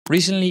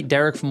Recently,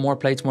 Derek from More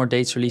Plates More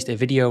Dates released a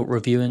video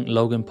reviewing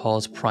Logan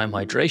Paul's Prime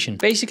Hydration,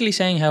 basically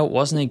saying how it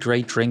wasn't a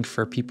great drink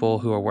for people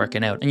who are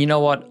working out. And you know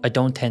what? I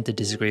don't tend to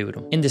disagree with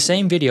him. In the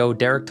same video,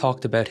 Derek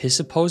talked about his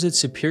supposed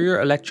superior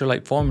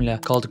electrolyte formula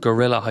called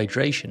Gorilla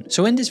Hydration.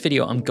 So in this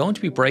video, I'm going to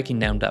be breaking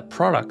down that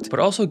product, but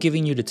also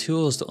giving you the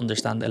tools to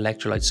understand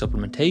electrolyte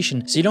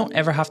supplementation so you don't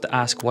ever have to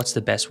ask what's the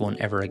best one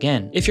ever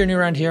again. If you're new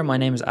around here, my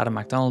name is Adam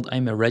McDonald.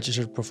 I'm a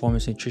registered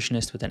performance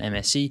nutritionist with an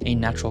MSc, a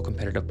natural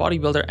competitive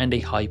bodybuilder, and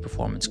a high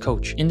performance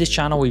coach. In this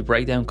channel, we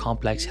break down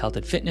complex health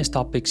and fitness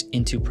topics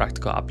into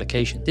practical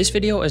application. This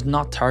video is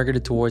not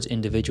targeted towards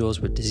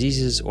individuals with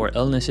diseases or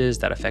illnesses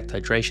that affect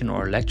hydration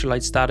or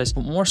electrolyte status,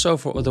 but more so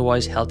for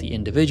otherwise healthy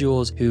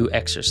individuals who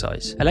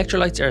exercise.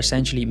 Electrolytes are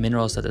essentially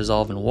minerals that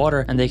dissolve in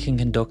water and they can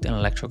conduct an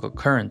electrical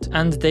current.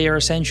 And they are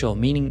essential,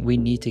 meaning we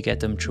need to get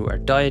them through our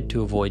diet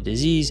to avoid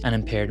disease and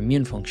impaired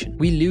immune function.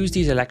 We lose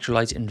these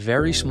electrolytes in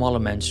very small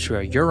amounts through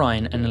our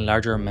urine and in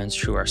larger amounts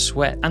through our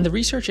sweat. And the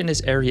research in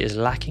this area is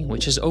lacking,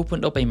 which has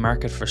opened up a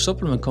market for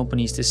supplement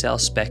companies to sell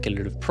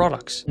speculative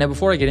products. Now,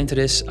 before I get into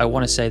this, I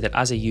want to say that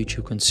as a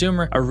YouTube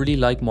consumer, I really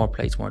like More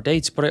Plates More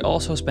Dates, but I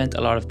also spent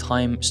a lot of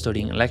time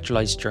studying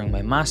electrolytes during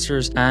my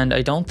masters, and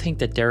I don't think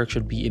that Derek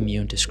should be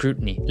immune to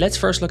scrutiny. Let's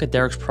first look at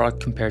Derek's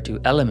product compared to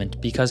LMNT,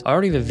 because I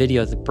already have a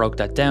video that broke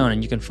that down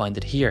and you can find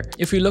it here.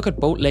 If we look at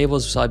both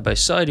labels side by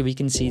side, we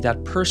can see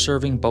that per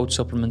serving both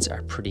supplements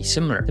are pretty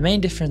similar. The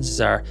main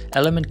differences are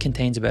LMNT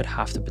contains about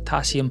half the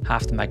potassium,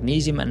 half the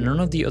magnesium, and none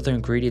of the other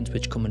ingredients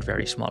which come in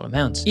very small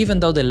amounts. Even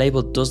though the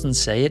label doesn't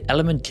say it,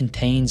 LMNT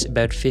contains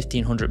about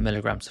 1500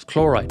 milligrams of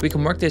chloride. We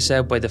can work this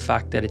out by the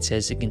fact that it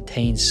says it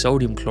contains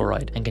sodium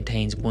chloride and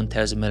contains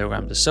 1000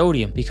 milligrams of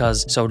sodium,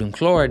 because sodium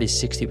chloride is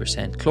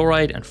 60%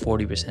 chloride and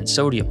 40%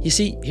 sodium. You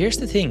see, here's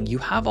the thing, you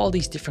have all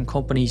these different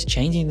companies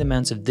changing the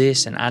amounts of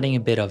this and adding a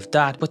bit of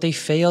that, but they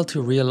fail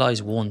to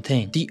realize one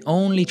thing. The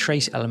only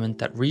trace element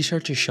that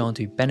research has shown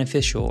to be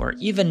beneficial or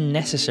even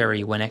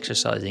necessary when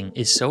exercising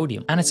is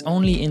sodium, and it's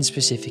only in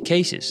specific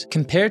cases.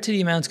 Compared to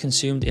the amounts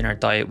consumed in our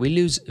diet, we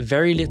lose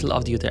very little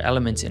of the other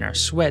elements in our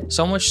sweat,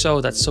 so much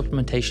so that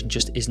supplementation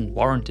just isn't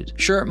warranted.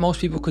 Sure, most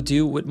people could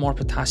do with more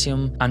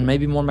potassium and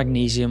maybe more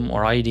magnesium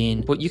or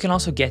iodine, but you can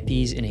also get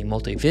these in a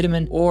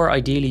multivitamin or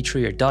ideally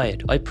through your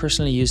diet. I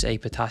personally use a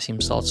potassium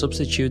salt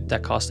substitute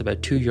that costs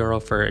about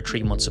 €2 for a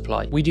 3-month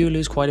supply. We do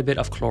lose quite a bit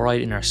of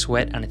chloride in our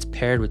sweat and it's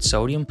paired with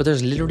sodium, but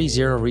there's literally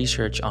zero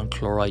research on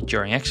chloride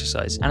during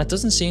exercise, and it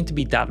doesn't seem to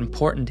be that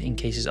important in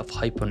cases of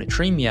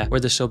hyponatremia where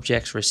the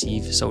subjects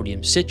receive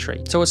sodium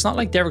citrate. So it's not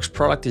like Derek's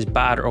product is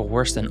bad or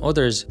worse than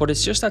others, but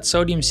it's just that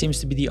sodium seems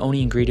to be the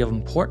only ingredient of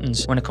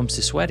importance when it comes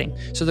to sweating.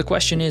 So the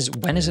question is,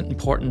 when is it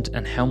important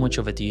and how much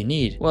of it do you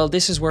need? Well,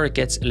 this is where it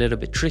gets a little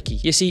bit tricky.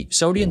 You see,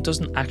 sodium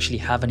doesn't actually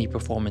have any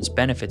performance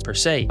benefits per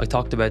se. I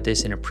talked about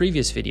this in a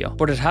previous video,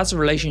 but it has a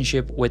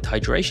relationship with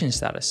hydration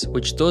status,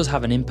 which does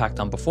have an impact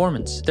on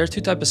performance. There are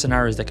two types of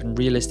scenarios that can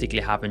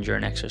realistically happen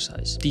during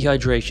exercise.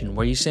 Dehydration,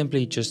 where you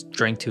simply just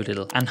drink too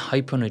little, and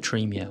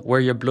hyponatremia, where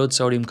your blood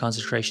sodium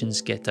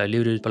concentrations get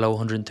diluted below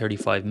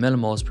 135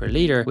 millimoles per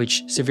liter,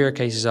 which severe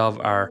cases of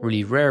are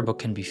really rare but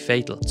can be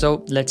fatal.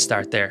 So let's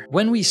start there.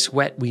 When we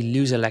sweat, we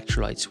lose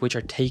electrolytes, which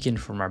are taken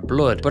from our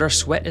blood, but our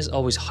sweat is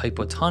always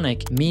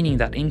hypotonic, meaning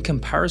that in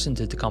comparison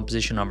to the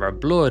composition of our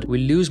blood, we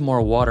lose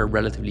more water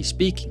relatively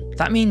speaking.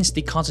 That means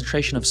the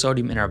concentration of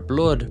sodium in our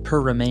blood per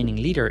remaining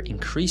liter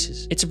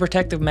increases. It's a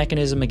protective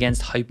mechanism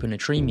against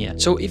hyponatremia.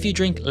 So if you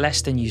drink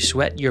less than you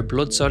sweat, your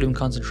blood sodium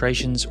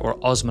concentrations or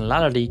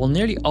osmolality will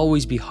nearly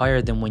always be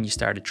higher than when you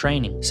started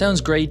training.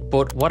 Sounds great,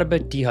 but what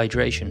about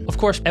dehydration? Of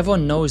course,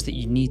 everyone knows that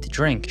you need to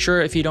drink.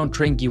 Sure, if you don't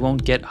drink, you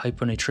won't get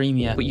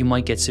hyponatremia, but you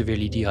might get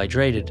severely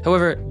dehydrated.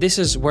 However, this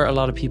is where a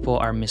lot of people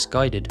are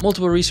misguided.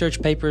 Multiple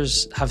research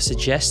papers have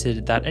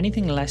suggested that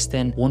anything less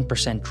than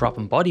 1% drop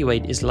in body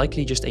weight is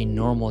likely just a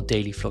normal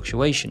daily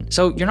fluctuation.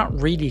 So you're not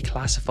really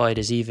classified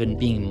as even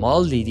being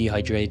mildly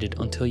dehydrated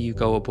until you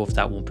go above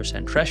that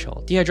 1%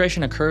 threshold.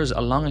 Dehydration occurs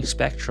along a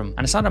spectrum,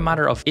 and it's not a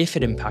matter of if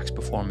it impacts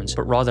performance,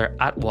 but rather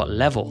at what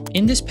level.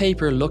 In this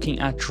paper looking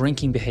at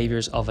drinking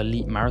behaviors of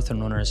elite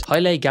marathon runners,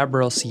 Haile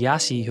Gabriel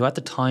Siassi, who at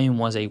the time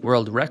was a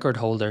world record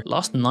holder,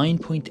 lost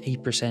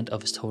 9.8%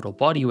 of his total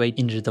body weight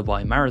in the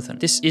Dubai Marathon.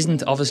 This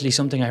isn't obviously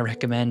something I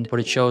recommend, but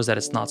it shows that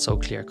it's not so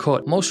clear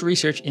cut. Most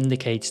research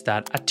indicates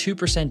that at 2%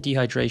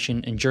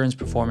 dehydration, endurance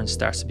performance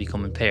starts to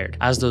become impaired,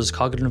 as does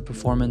cognitive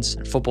performance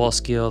and football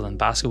skill and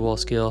basketball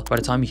skill. By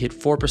the time you hit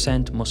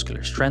 4%,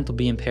 muscular strength will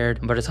be impaired,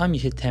 and by the time you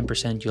hit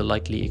 10%, you'll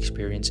likely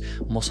experience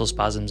muscle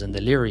spasms and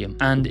delirium.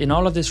 And in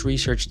all of this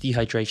research,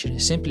 dehydration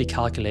is simply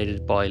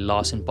calculated by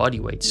loss in body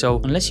weight. So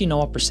unless you know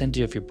what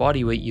percentage of your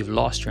body weight you've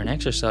lost during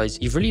exercise,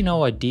 you've really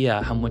no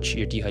idea how much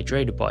you're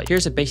dehydrated by.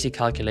 Here's a basic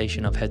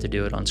calculation of how to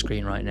do it on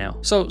screen right now.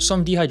 So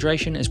some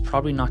dehydration is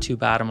probably not too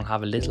bad and will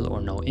have a little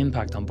or no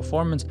impact on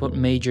performance, but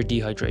major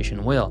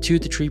dehydration will. 2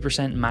 to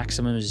 3%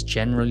 maximum is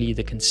generally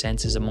the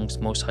consensus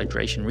amongst most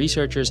hydration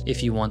researchers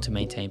if you want to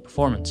maintain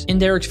performance. In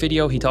Derek's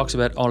video, he talks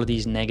about all of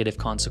these negative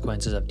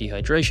consequences of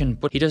dehydration,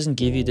 but he doesn't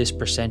give you this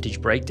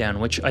percentage breakdown,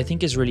 which I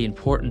think is really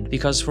important,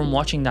 because from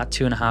watching that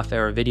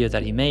 2.5-hour video video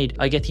that he made,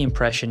 I get the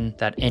impression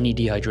that any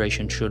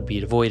dehydration should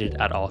be avoided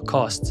at all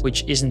costs,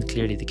 which isn't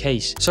clearly the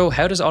case. So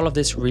how does all of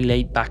this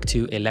relate back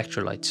to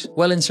electrolytes?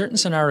 Well, in certain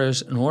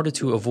scenarios, in order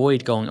to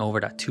avoid going over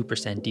that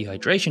 2%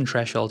 dehydration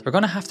threshold, we're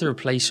going to have to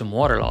replace some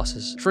water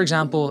losses. For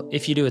example,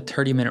 if you do a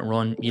 30-minute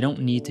run, you don't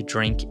need to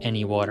drink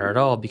any water at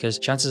all because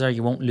chances are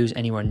you won't lose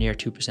anywhere near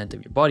 2%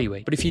 of your body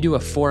weight. But if you do a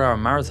 4-hour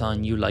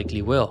marathon, you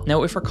likely will.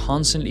 Now, if we're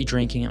constantly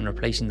drinking and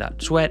replacing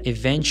that sweat,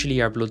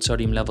 eventually our blood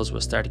sodium levels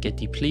will start to get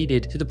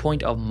depleted to the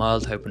point of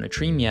mild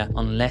hyponatremia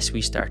unless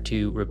we start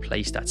to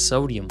replace that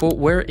sodium. But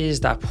where is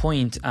that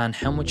point and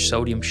how much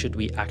sodium should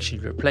we actually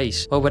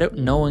replace? Well, without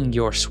knowing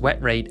your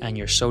sweat rate and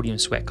your sodium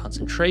sweat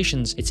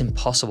concentrations, it's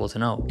impossible to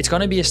know. It's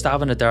going to be a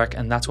stab in the dark,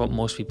 and that's what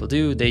most people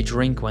do. They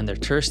drink when they're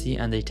thirsty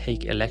and they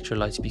take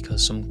electrolytes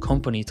because some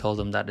company told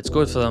them that it's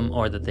good for them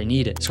or that they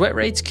need it. Sweat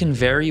rates can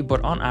vary,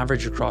 but on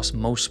average across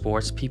most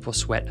sports, people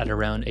sweat at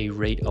around a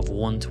rate of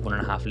 1 to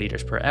 1.5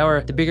 liters per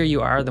hour. The bigger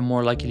you are, the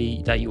more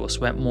likely that you will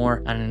sweat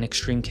more, and in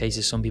extreme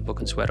cases, some people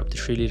can sweat up to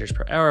 3 liters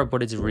per hour,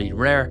 but it's really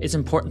rare. It's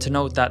important to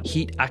note that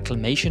heat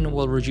acclimation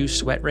will reduce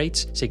sweat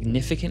rates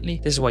significantly.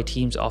 This is why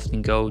teams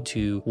often go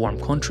to warm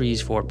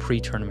countries for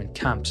pre-tournament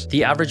camps.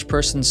 The average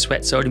person's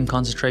sweat sodium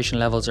concentration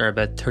levels are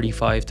about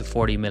 35 to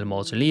 40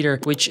 millimoles a liter,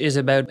 which is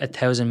about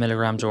 1,000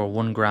 milligrams or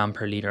 1 gram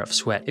per liter of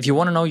sweat. If you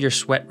want to know your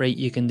sweat rate,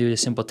 you can do the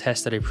simple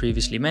test that I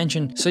previously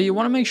mentioned. So you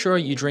want to make sure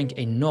you drink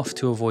enough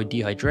to avoid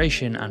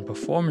dehydration and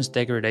performance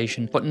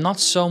degradation, but not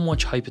so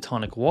much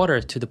hypotonic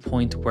water to the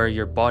point where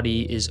your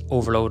body is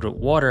overloaded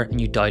with water and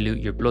you dilute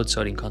your blood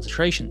sodium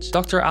concentrations.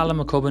 Dr. Alan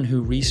McCubbin,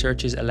 who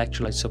researches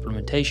electrolyte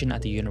supplementation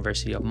at the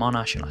University of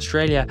Monash in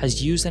Australia,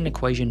 has used an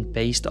equation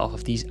based off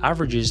of these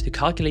averages to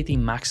calculate the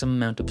maximum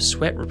amount of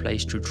sweat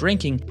replaced through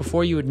drinking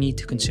before you would need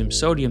to consume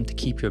sodium to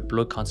keep your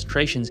blood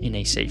concentrations in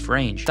a safe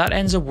range. That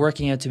ends up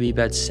working out to be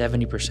about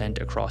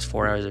 70% across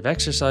 4 hours of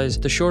exercise.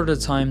 The shorter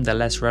the time, the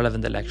less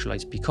relevant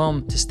electrolytes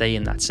become to stay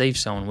in that safe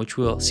zone, which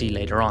we'll see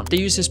later on. They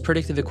use this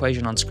predictive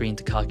equation on screen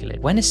to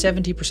calculate when is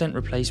 70%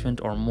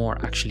 replacement or more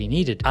actually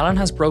needed. Alan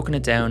has broken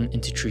it down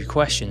into 3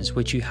 questions,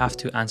 which you have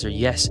to answer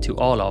yes to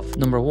all of.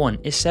 Number 1,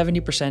 is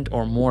 70%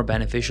 or more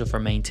beneficial for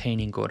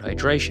maintaining good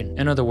hydration?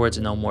 In other words,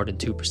 no more than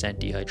 2%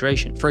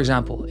 dehydration. For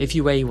example, if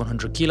you weigh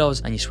 100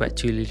 kilos and you sweat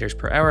 2 liters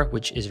per hour,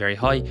 which is very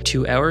high,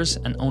 2 hours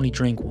and only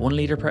drink 1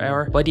 liter per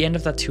hour, by the end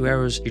of that 2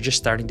 hours, you're just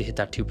starting to hit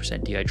that 2%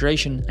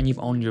 dehydration and you've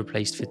only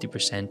replaced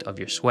 50% of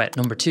your sweat.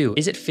 Number 2,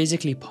 is it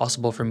physically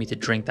possible for me to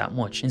drink that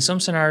much? In some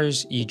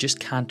scenarios, you just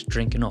can't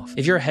drink enough.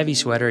 If you're a heavy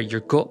sweater,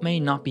 your gut may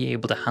not be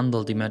able to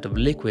handle the amount of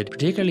liquid,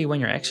 particularly when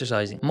you're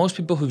exercising. Most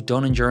people who've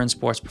done endurance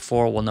sports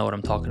before will know what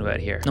I'm talking about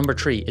here. Number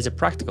 3, is it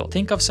practical?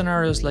 Think of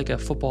scenarios like a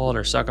football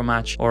or soccer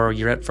match, or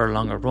you're out for a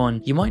longer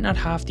run. You might not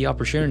have the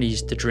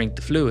opportunities to drink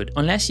the fluid.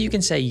 Unless you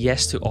can say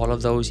yes to all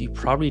of those, you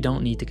probably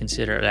don't need to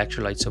consider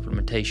electrolyte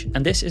supplementation.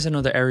 And this is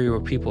another area where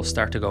people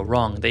start to go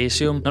wrong. They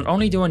assume, not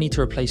only do I need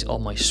to replace all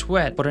my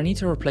sweat, but I need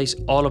to replace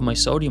all of my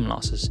sodium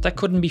losses. That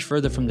couldn't be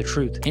further from the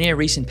truth. In a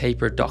recent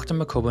paper, Dr.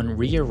 McCubbin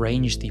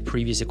rearranged the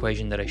previous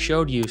equation that I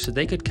showed you so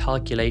they could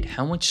calculate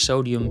how much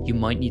sodium you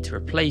might need to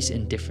replace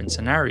in different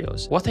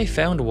scenarios. What they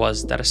found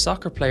was that a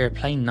soccer player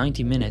playing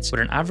 90 minutes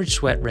with an average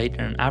sweat rate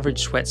and an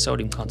average sweat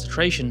sodium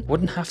concentration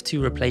wouldn't have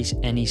to replace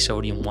any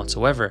sodium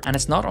whatsoever. And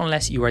it's not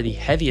unless you are the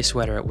heaviest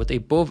sweater with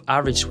above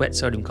average sweat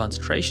sodium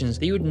concentrations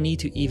that you would need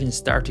to even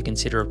start to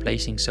consider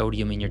replacing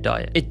sodium in your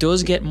diet. It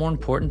does get more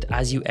important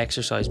as you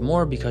exercise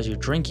more because you're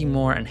drinking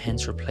more and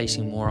hence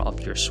replacing more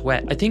of your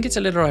sweat. I think it's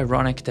a little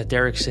ironic that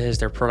Derek says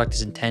their product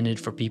is intended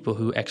for people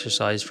who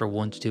exercise for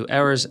 1 to 2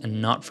 hours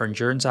and not for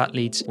endurance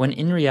athletes, when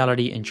in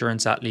reality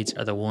endurance athletes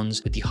are the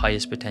ones with the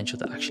highest potential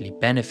to actually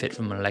benefit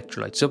from an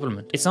electrolyte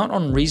supplement. It's not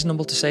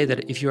unreasonable to say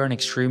that if you're an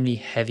extremely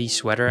heavy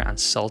sweater and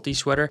salty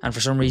sweater and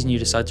for some reason you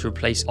decide to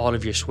replace all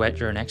of your sweat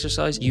during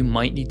exercise, you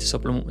might need to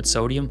supplement with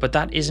sodium, but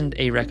that isn't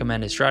a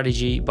recommended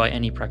strategy by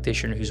any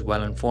practitioner who's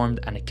well informed,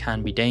 and it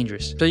can be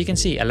dangerous. So you can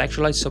see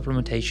electrolyte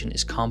supplementation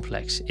is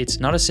complex. It's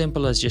not as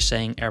simple as just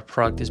saying our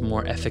product is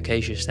more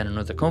efficacious than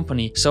another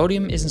company.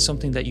 Sodium isn't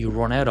something that you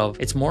run out of.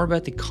 It's more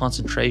about the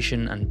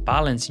concentration and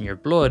balance in your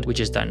blood, which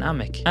is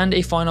dynamic. And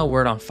a final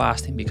word on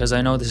fasting, because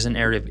I know this is an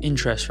area of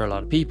interest for a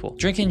lot of people.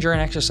 Drinking during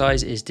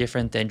exercise is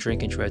different than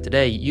drinking throughout the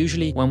day.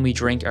 Usually when we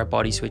drink, our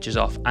body switches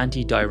off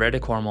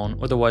antidiuretic hormone,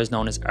 otherwise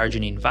known as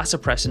arginine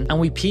vasopressin, and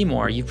we pee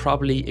more. You've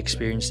probably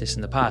experienced this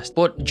in the past.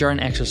 But during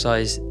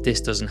exercise,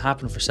 this doesn't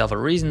happen for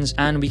several reasons,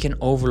 and we can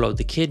overload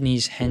the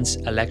kidneys, hence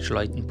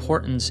electrolyte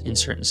importance in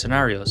certain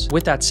scenarios.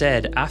 With that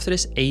said, after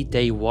this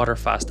 8-day water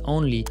fast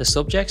only, the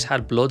subjects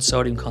had blood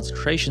sodium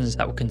concentrations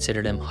that would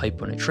consider them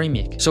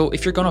hyponatremic. So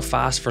if you're going to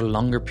fast for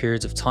longer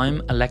periods of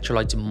time,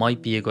 electrolytes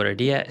might be a good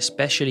idea,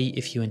 especially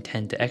if you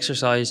intend to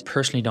exercise.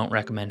 Personally, don't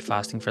recommend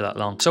fasting for that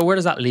long. So where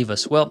does that leave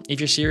us? Well, if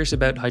you're serious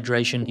about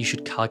hydration, you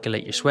should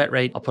calculate your sweat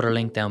rate. I'll put a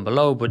link down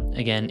below, but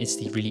again, it's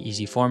the really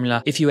easy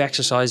formula. If you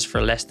exercise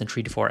for less than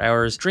 3 to 4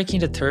 hours,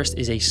 drinking to thirst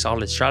is a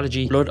solid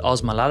strategy. Blood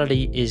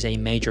osmolality is a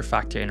major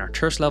factor in our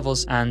thirst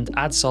levels, and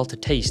add salt to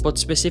taste, but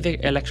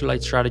specific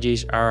electrolyte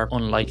strategies are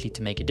unlikely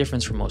to make a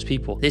difference for most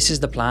people. This is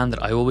the plan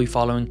that I will be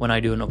following when I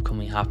do an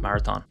upcoming half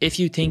marathon. If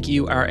you think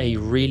you are a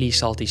really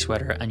salty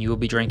sweater and you will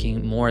be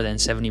drinking more than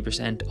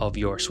 70% of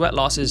your sweat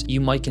losses,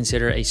 you might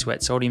consider a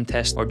sweat sodium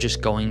test, or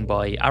just going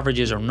by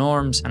averages or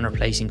norms and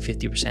replacing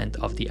 50%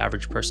 of the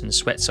average person's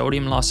sweat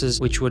sodium losses,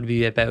 which would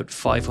be about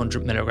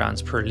 500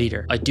 milligrams per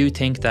liter. I do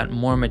think that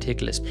more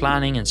meticulous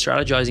planning and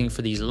strategizing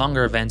for these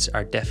longer events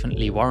are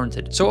definitely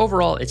warranted. So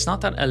overall, it's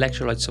not that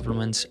electrolyte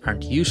supplements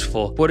aren't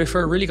useful, but if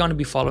we're really going to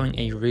be following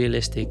a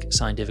realistic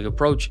scientific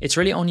approach, it's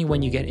really only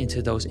when you get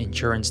into those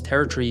endurance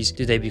territories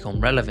do they become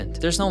relevant.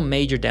 There's no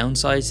major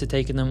downsides to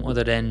taking them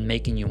other than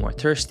making you more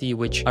thirsty,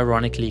 which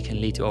ironically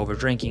can lead to over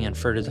drinking and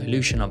further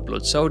dilution of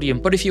blood sodium.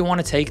 But if you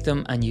want to take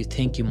them and you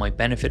think you might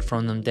benefit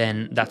from them,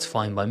 then that's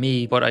fine by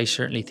me, but I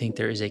certainly think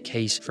there is a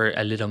case for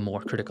a little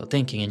more critical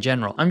thinking in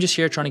general. I'm just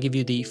here trying to give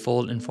you the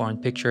full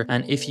informed picture,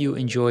 and if you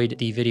enjoyed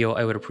the video,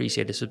 I would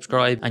appreciate a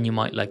subscribe, and you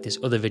might like this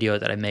other video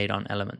that I made on LMNT.